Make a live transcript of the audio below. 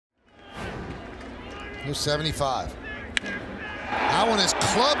Here's 75. That one is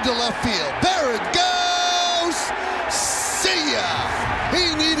clubbed to left field. There it goes! See ya!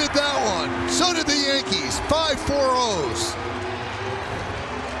 He needed that one. So did the Yankees. 5-4-0s.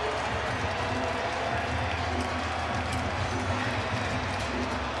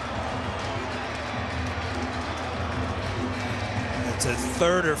 It's a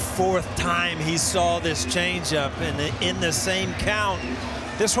third or fourth time he saw this changeup in the same count.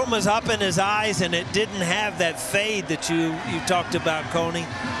 This one was up in his eyes, and it didn't have that fade that you talked about, Coney.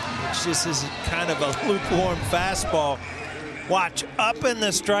 It's just is kind of a lukewarm fastball. Watch, up in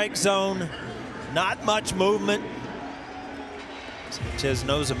the strike zone, not much movement. Sanchez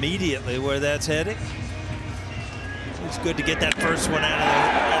knows immediately where that's heading. It's good to get that first one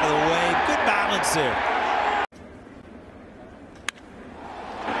out of the way. Good balance there.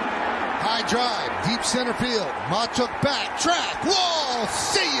 High drive, deep center field. Ma took back, track, wall,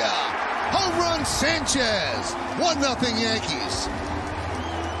 see ya! Home run Sanchez. 1-0 Yankees.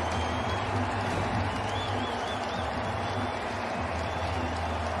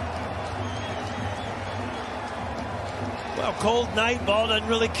 Well, cold night, ball doesn't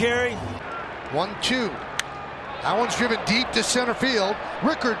really carry. 1-2. That one's driven deep to center field.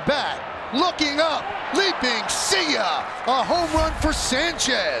 Rickard back, looking up, leaping, see ya! A home run for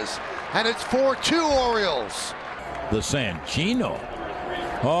Sanchez. And it's 4-2 Orioles. The Sanchino.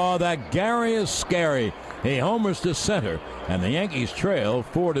 Oh, that Gary is scary. He homers to center, and the Yankees trail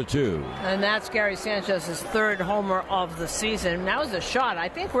 4-2. And that's Gary Sanchez's third homer of the season. That was a shot. I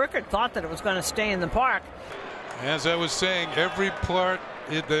think Rickard thought that it was going to stay in the park. As I was saying, every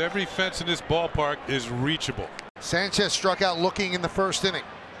fence in this ballpark is reachable. Sanchez struck out looking in the first inning.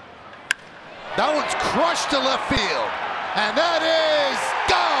 That one's crushed to left field. And that is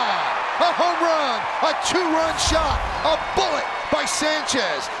gone! A home run, a two-run shot, a bullet by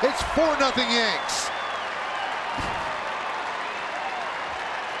Sanchez. It's 4-0 Yanks.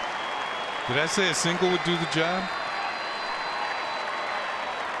 Did I say a single would do the job?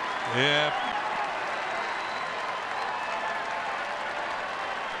 Yeah.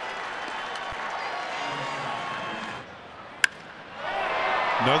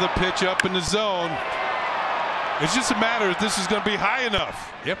 Another pitch up in the zone. It's just a matter if this is going to be high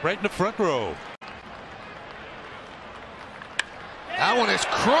enough. Yep, right in the front row. That one is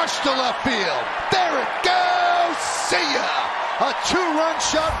crushed to left field. There it goes. See ya. A two-run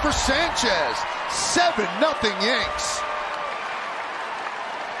shot for Sanchez. 7-0 Yanks.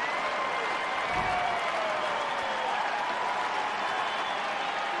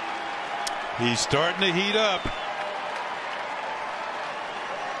 He's starting to heat up.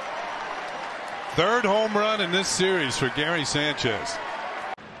 Third home run in this series for Gary Sanchez.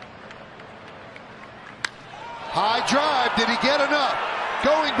 High drive. Did he get enough?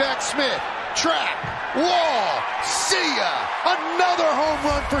 Going back Smith. Track. Wall. See ya. Another home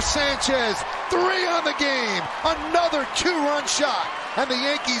run for Sanchez. 3 on the game. Another two-run shot. And the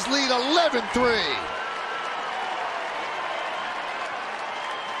Yankees lead 11-3.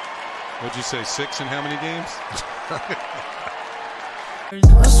 What'd you say, 6 in how many games?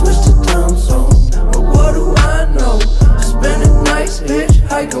 I switched to time zone, but what do I know? Spending nights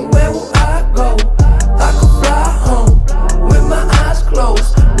hitchhiking, where will I go? I could fly home with my eyes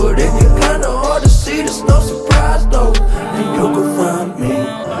closed, but it get kinda hard to see, there's no surprise though. And you can find me,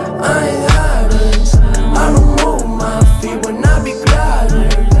 I ain't hiding, I don't move my feet when I be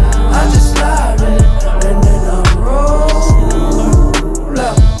gliding. I just slide it, and then I roll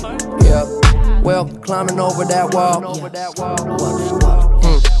up. Yeah, well, climbing over that wall.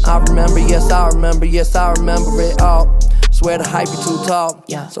 I remember, yes, I remember, yes, I remember it all. Swear the hype be too tall.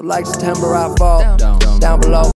 So like September, I fall down below.